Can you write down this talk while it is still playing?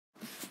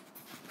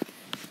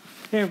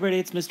Hey everybody,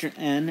 it's Mr.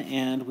 N,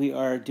 and we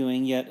are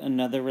doing yet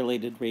another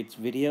related rates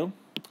video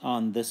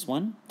on this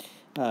one.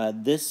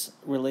 This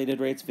related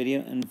rates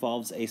video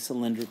involves a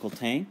cylindrical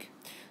tank.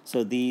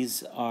 So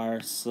these are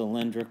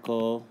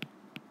cylindrical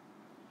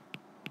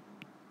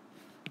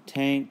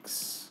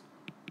tanks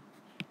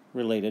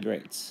related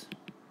rates.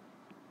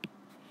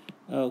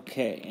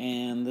 Okay,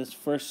 and this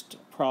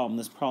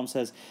problem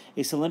says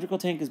a cylindrical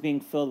tank is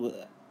being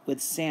filled with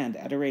sand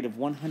at a rate of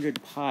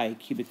 100 pi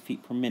cubic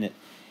feet per minute.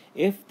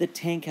 If the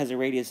tank has a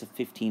radius of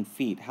 15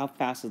 feet, how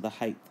fast is the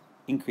height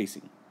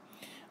increasing?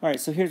 All right,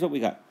 so here's what we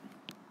got.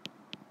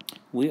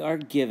 We are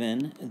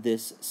given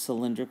this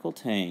cylindrical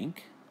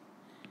tank,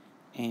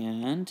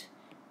 and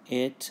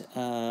it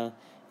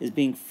is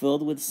being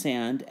filled with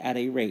sand at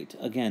a rate.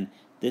 Again,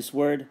 this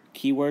word,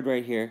 keyword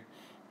right here,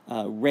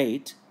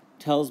 rate,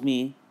 tells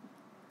me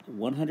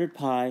 100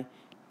 pi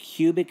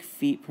cubic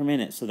feet per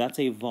minute. So that's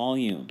a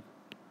volume.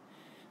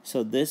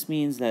 So this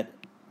means that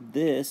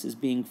this is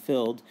being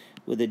filled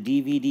with a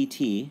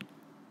dV/dt,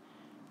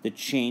 the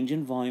change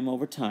in volume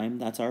over time,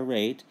 that's our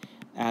rate,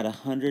 at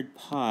 100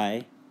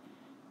 pi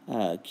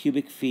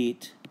cubic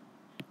feet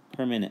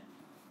per minute.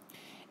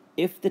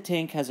 If the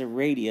tank has a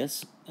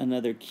radius,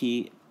 another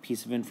key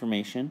piece of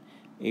information,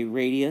 a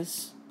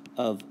radius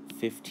of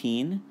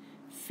 15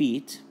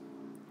 feet,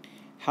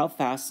 how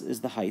fast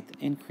is the height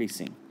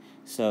increasing?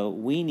 So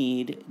we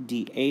need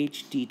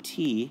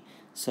dH/dt,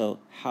 so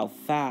how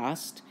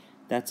fast,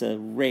 that's a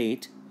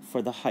rate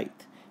for the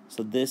height.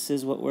 So this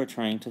is what we're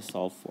trying to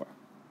solve for.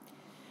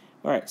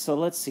 All right, so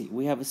let's see.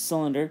 We have a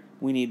cylinder.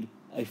 We need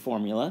a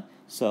formula.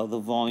 So the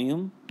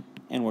volume,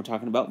 and we're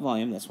talking about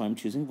volume, that's why I'm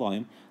choosing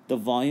volume. The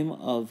volume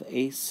of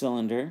a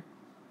cylinder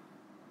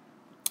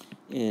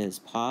is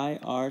pi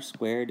r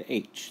squared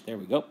h. There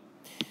we go.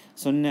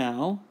 So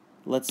now,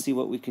 let's see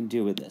what we can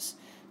do with this.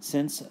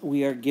 Since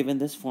we are given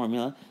this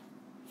formula,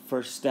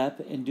 first step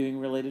in doing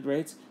related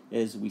rates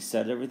is we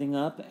set everything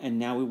up, and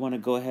now we want to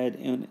go ahead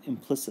and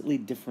implicitly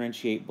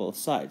differentiate both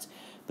sides.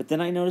 But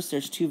then I notice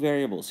there's two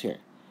variables here.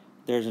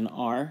 There's an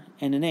r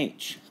and an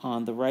h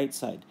on the right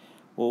side.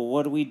 Well,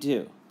 what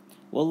do?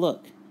 Well,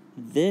 look,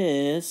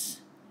 this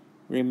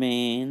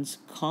remains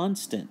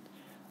constant.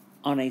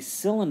 On a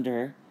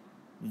cylinder,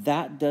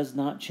 that does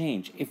not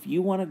change. If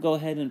you want to go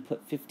ahead and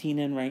put 15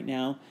 in right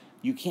now,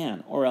 you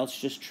can, or else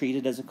just treat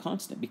it as a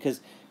constant,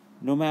 because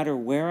no matter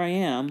where I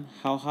am,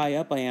 how high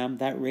up I am,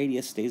 that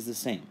radius stays the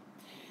same.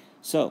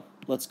 So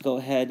let's go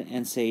ahead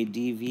and say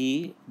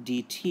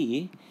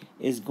dV/dt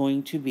is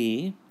going to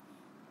be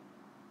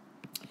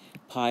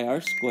pi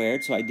r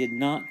squared. So I did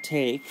not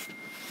take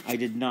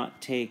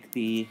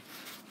the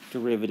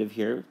derivative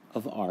here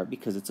of r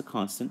because it's a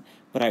constant,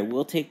 but I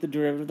will take the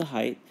derivative of the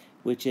height,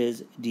 which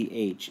is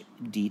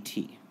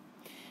dH/dt.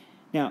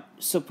 Now,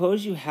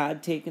 suppose you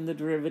had taken the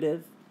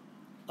derivative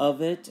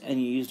of it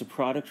and you used a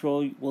product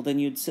rule. Well, then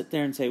you'd sit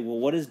there and say, well,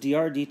 what is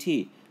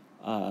dr/dt?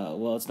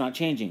 Well, it's not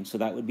changing, so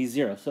that would be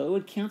 0. So it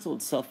would cancel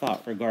itself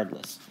out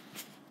regardless.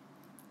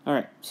 All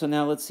right, so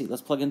now let's see.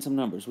 Let's plug in some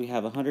numbers. We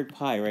have 100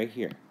 pi right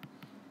here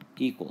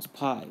equals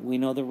pi. We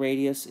know the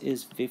radius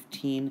is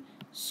 15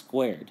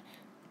 squared.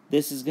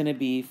 This is going to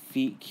be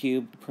feet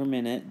cubed per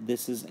minute.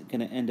 This is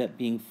going to end up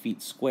being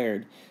feet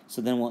squared.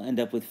 So then we'll end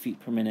up with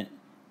feet per minute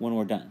when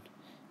we're done.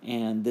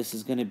 And this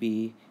is going to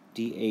be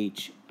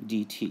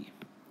dH/dt.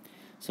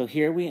 So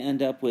here we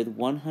end up with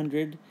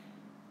 100,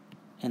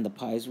 and the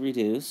pi's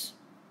reduce,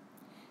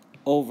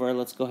 over,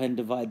 let's go ahead and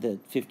divide the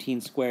 15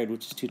 squared,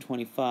 which is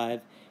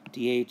 225,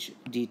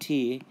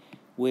 dH/dt,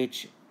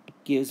 which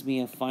gives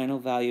me a final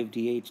value of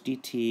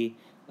dH/dt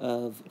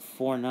of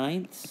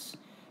 4/9,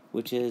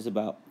 which is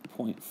about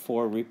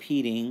 0.4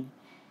 repeating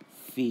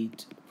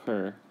feet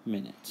per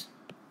minute.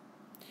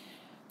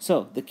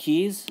 So the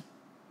keys,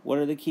 what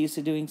are the keys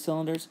to doing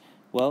cylinders?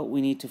 Well,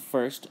 we need to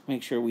first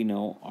make sure we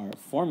know our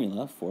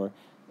formula for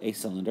a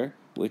cylinder,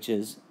 which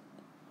is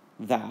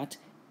that.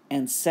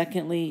 And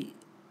secondly,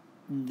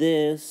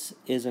 this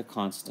is a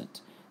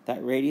constant.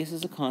 That radius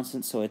is a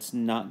constant, so it's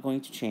not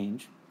going to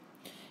change.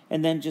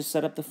 And then just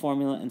set up the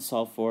formula and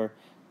solve for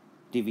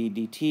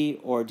dV/dt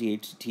or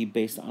dH/dt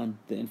based on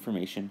the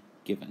information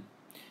given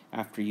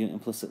after you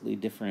implicitly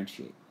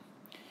differentiate.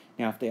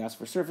 Now, if they ask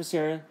for surface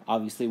area,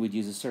 obviously we'd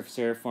use a surface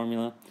area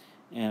formula,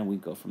 and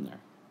we'd go from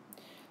there.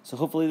 So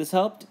hopefully this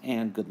helped,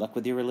 and good luck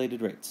with your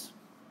related rates.